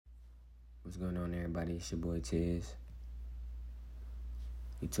What's going on, everybody? It's your boy Tez.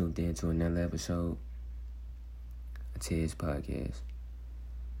 You tuned in to another episode of TezPodcast.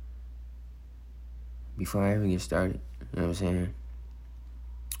 Before I even get started, you know what I'm saying?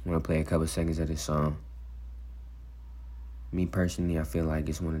 I want to play a couple seconds of this song. Me personally, I feel like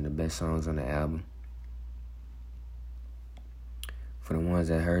it's one of the best songs on the album. For the ones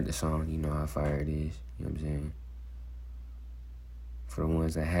that heard the song, you know how fire it is. You know what I'm saying? For the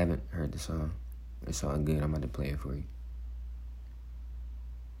ones that haven't heard the song, it's all good. I'm about to play it for you.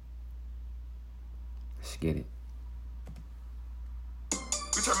 Let's get it.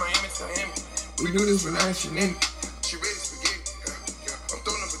 We turn Miami to Miami. We do this for nice and in. She ready spaghetti. I'm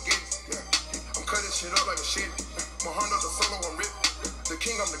throwing them baguettes. I'm cutting shit up like a shit. My hand up the solo, I'm ripped. The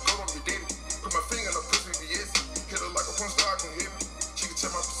king, I'm the goat, I'm your daddy. Put my finger in the pussy, BS. Hit her like a porn star, I can hit me. She can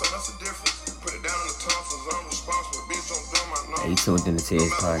tell my persona, that's the difference. Put it down in the tongue, so I'm responsible. Bitch, don't dumb my nose. Hey, you tuned in to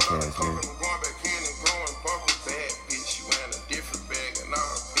TezPodcast, man. I'm going back in and growing bumpers. Bad bitch, she wearing a different bag and all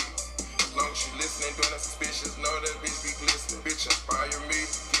her feet. As long as she listening, doing that suspicious, know that bitch be glistening. Bitch inspire me,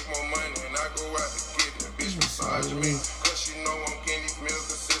 get more money, and I go out to get it. Bitch massage me, cause she know I'm getting these meals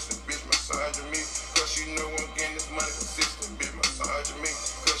consistent. Bitch massage me, cause she know I'm getting this money consistent. Bitch massage me,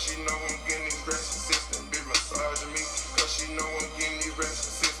 cause she know I'm getting these rest consistent. Bitch massage me, cause she know I'm getting these rest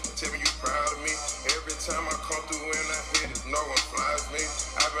consistent. Tell me you proud of me. Every time I come through and I hit it, no one flies me.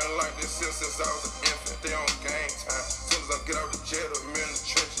 I've been like this since I was an infant. They on gang time. Soon as I get out the jail, I'm in the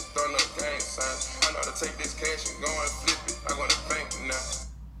trenches, throwing up gang signs. I know how to take this cash and go and flip it. I go to the bank now.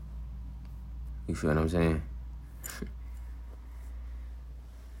 You feel what I'm saying?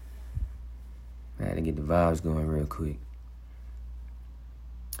 I had to get the vibes going real quick.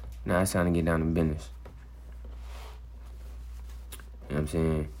 Now it's time to get down to business. You know what I'm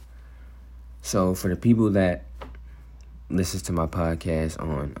saying? So for the people that listens to my podcast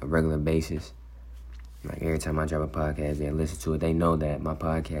on a regular basis, like every time I drop a podcast, they listen to it. They know that my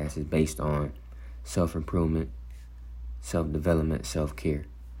podcast is based on self-improvement, self-development, self-care.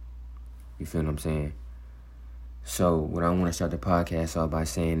 You feel what I'm saying? So what I want to start the podcast off by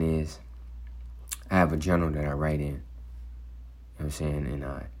saying is, I have a journal that I write in. You know what I'm saying? And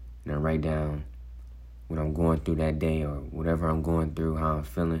I write down what I'm going through that day or whatever I'm going through, how I'm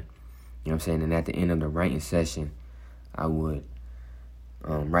feeling. You know what I'm saying? And at the end of the writing session, I would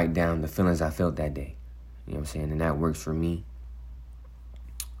write down the feelings I felt that day. You know what I'm saying? And that works for me.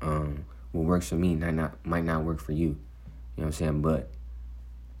 What works for me might not work for you. You know what I'm saying? But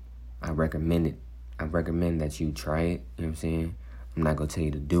I recommend it. I recommend that you try it. You know what I'm saying? I'm not going to tell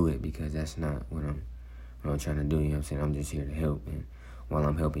you to do it because that's not what I'm trying to do. You know what I'm saying? I'm just here to help. And while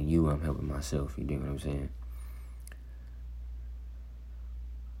I'm helping you, I'm helping myself. You dig what I'm saying?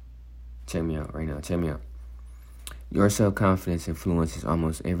 Check me out right now. Check me out. Your self-confidence influences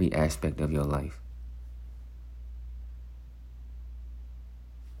almost every aspect of your life.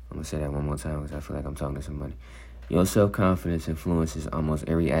 I'm going to say that one more time because I feel like I'm talking to somebody. Your self-confidence influences almost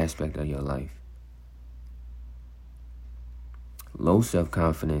every aspect of your life. Low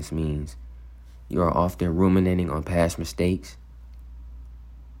self-confidence means you are often ruminating on past mistakes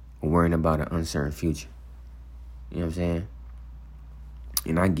or worrying about an uncertain future. You know what I'm saying?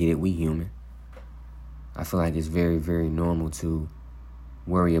 And I get it, we human. I feel like it's very, very normal to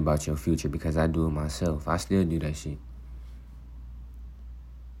worry about your future because I do it myself. I still do that shit.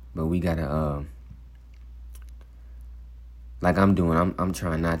 But we gotta, like I'm doing, I'm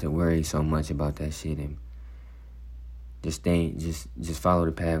trying not to worry so much about that shit and just follow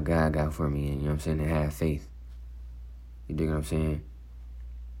the path God got for me, and you know what I'm saying, and have faith. You dig what I'm saying?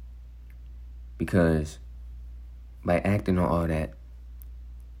 Because by acting on all that,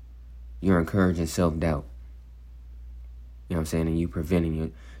 you're encouraging self-doubt. You know what I'm saying? And you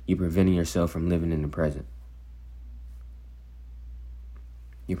preventing yourself from living in the present.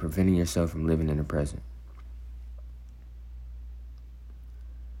 You're preventing yourself from living in the present.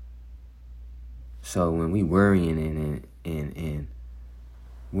 So when we worrying and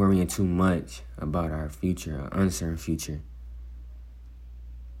worrying too much about our future, our uncertain future,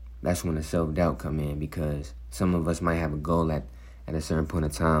 that's when the self-doubt come in, because some of us might have a goal at a certain point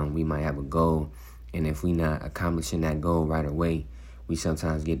of time. We might have a goal, and if we not accomplishing that goal right away, we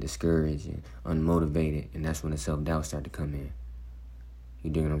sometimes get discouraged and unmotivated, and that's when the self-doubt start to come in. You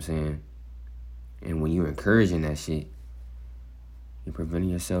dig what I'm saying? And when you're encouraging that shit, you're preventing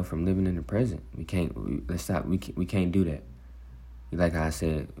yourself from living in the present. Let's stop. We can't do that. Like how I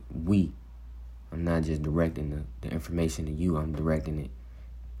said, I'm not just directing the information to you. I'm directing it.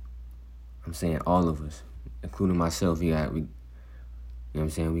 I'm saying all of us, including myself. You know what I'm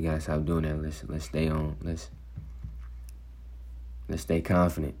saying? We gotta stop doing that. Let's stay on. Let's stay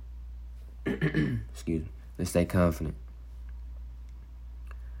confident. Excuse me. Let's stay confident.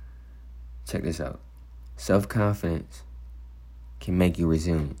 Check this out. Self-confidence can make you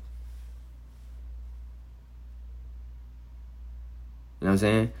resilient. You know what I'm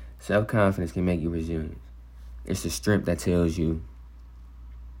saying? Self-confidence can make you resilient. It's the strength that tells you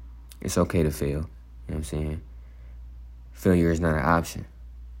it's okay to fail. You know what I'm saying? Failure is not an option.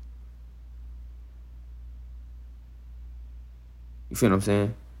 You feel what I'm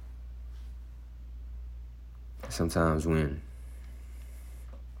saying? Sometimes when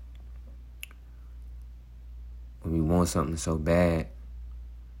we want something so bad,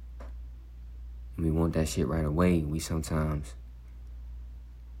 and we want that shit right away, we sometimes,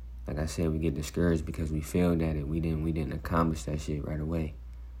 like I said, we get discouraged because we failed at it. We didn't accomplish that shit right away.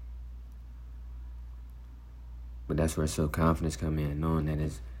 But that's where self-confidence come in, knowing that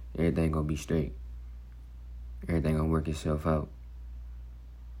everything gonna be straight. Everything gonna work itself out.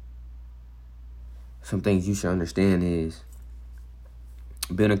 Some things you should understand is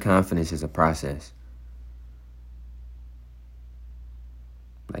building confidence is a process.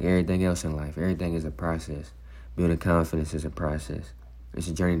 Like everything else in life, everything is a process. Building confidence is a process. It's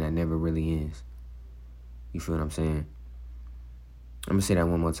a journey that never really ends. You feel what I'm saying? I'm going to say that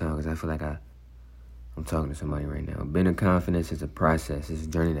one more time because I feel like I'm talking to somebody right now. Building confidence is a process. It's a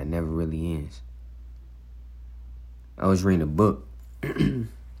journey that never really ends. I was reading a book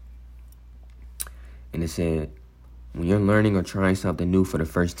and it said, when you're learning or trying something new for the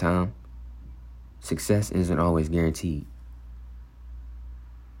first time, success isn't always guaranteed.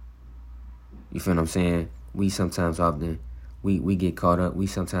 You feel what I'm saying? We sometimes get caught up. We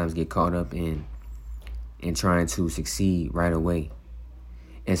sometimes get caught up in trying to succeed right away.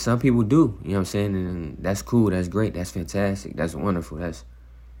 And some people do, you know what I'm saying? And that's cool, that's great, that's fantastic, that's wonderful, you know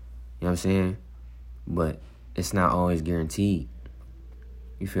what I'm saying? But it's not always guaranteed.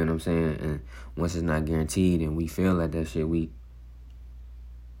 You feel what I'm saying? And once it's not guaranteed and we feel like that shit, you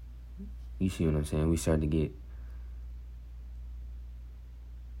see what I'm saying? We start to get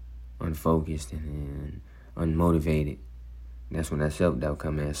unfocused and unmotivated. That's when that self-doubt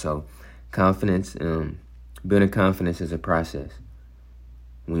come in. So confidence, building confidence is a process.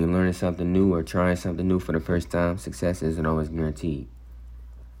 When you're learning something new or trying something new for the first time, success isn't always guaranteed.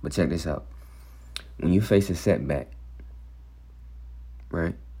 But check this out. When you face a setback,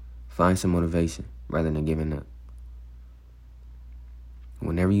 right, find some motivation rather than giving up.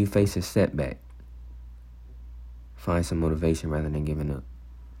 Whenever you face a setback, find some motivation rather than giving up.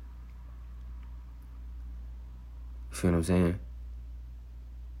 You feel what I'm saying?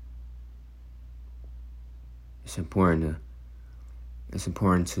 It's important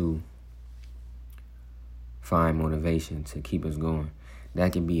to find motivation to keep us going.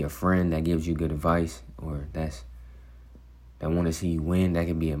 That can be a friend that gives you good advice, or that want to see you win. That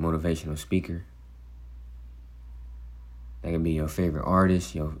can be a motivational speaker. That can be your favorite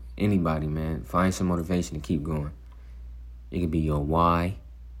artist, anybody, man. Find some motivation to keep going. It could be your why,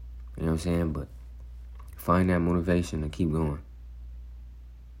 you know what I'm saying? But find that motivation to keep going.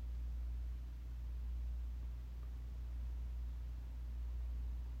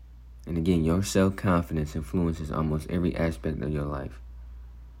 And again, your self-confidence influences almost every aspect of your life.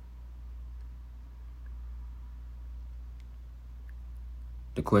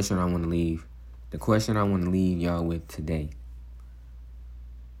 The question I want to leave y'all with today.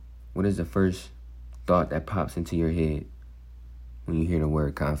 What is the first thought that pops into your head when you hear the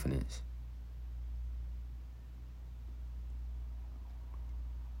word confidence?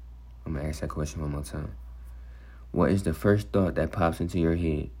 I'm going to ask that question one more time. What is the first thought that pops into your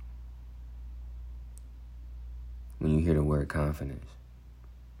head when you hear the word confidence?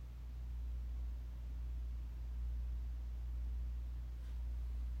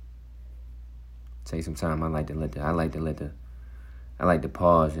 Take some time. I like to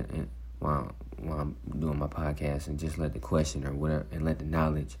pause and while I'm doing my podcast and just let the question or whatever, and let the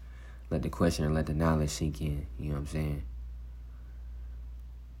question or let the knowledge sink in. You know what I'm saying?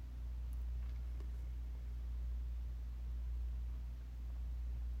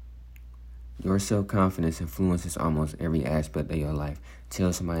 Your self-confidence influences almost every aspect of your life.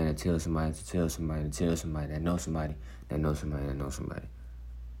 Tell somebody that tell somebody to tell somebody to tell somebody that knows somebody that knows somebody that knows somebody.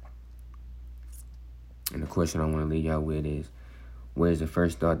 And the question I want to leave y'all with is, where's the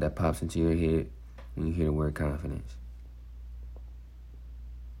first thought that pops into your head when you hear the word confidence?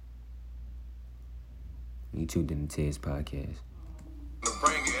 You tuned in to TezPodcast.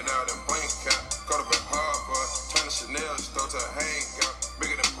 Bring it out and blink out. Go to the harbor, turn the Chanel store to a hangout.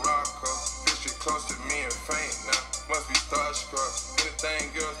 Bigger than Morocco, district close to me and faint now. Must be starstruck.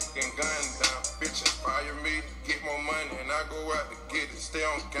 Anything else, getting gunned down. Bitch inspire me to get more money and I I go out to get it, stay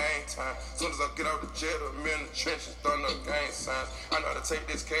on game time. Soon as I get out the jail, I'm in the trenches, throwing up gang signs. I know how to take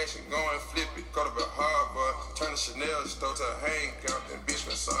this cash and go and flip it, got a bit hard, but turn the Chanel store to a hangout, and bitch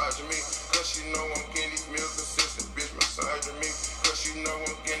massaging me. Cause she know I'm getting these meals consistent, bitch massaging me. Cause she know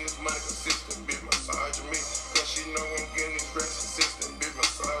I'm getting this money consistent, bitch massaging me. Cause she know I'm getting these rest consistent, bitch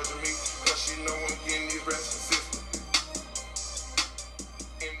massaging me. Cause she know I'm getting these rest consistent.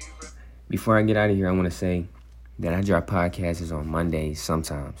 Before I get out of here, I want to say that I drop podcasts on Mondays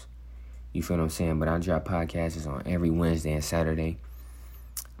sometimes. You feel what I'm saying? But I drop podcasts on every Wednesday and Saturday.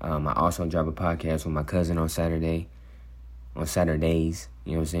 I also drop a podcast with my cousin on Saturdays. You know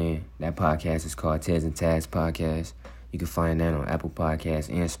what I'm saying? That podcast is called TezPodcast. You can find that on Apple Podcasts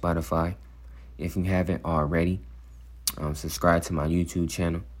and Spotify. If you haven't already, subscribe to my YouTube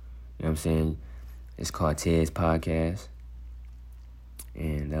channel. You know what I'm saying? It's called TezPodcast.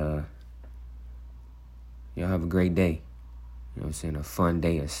 And y'all have a great day. You know what I'm saying? A fun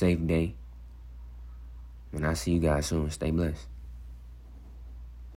day, a safe day. And I'll see you guys soon. Stay blessed.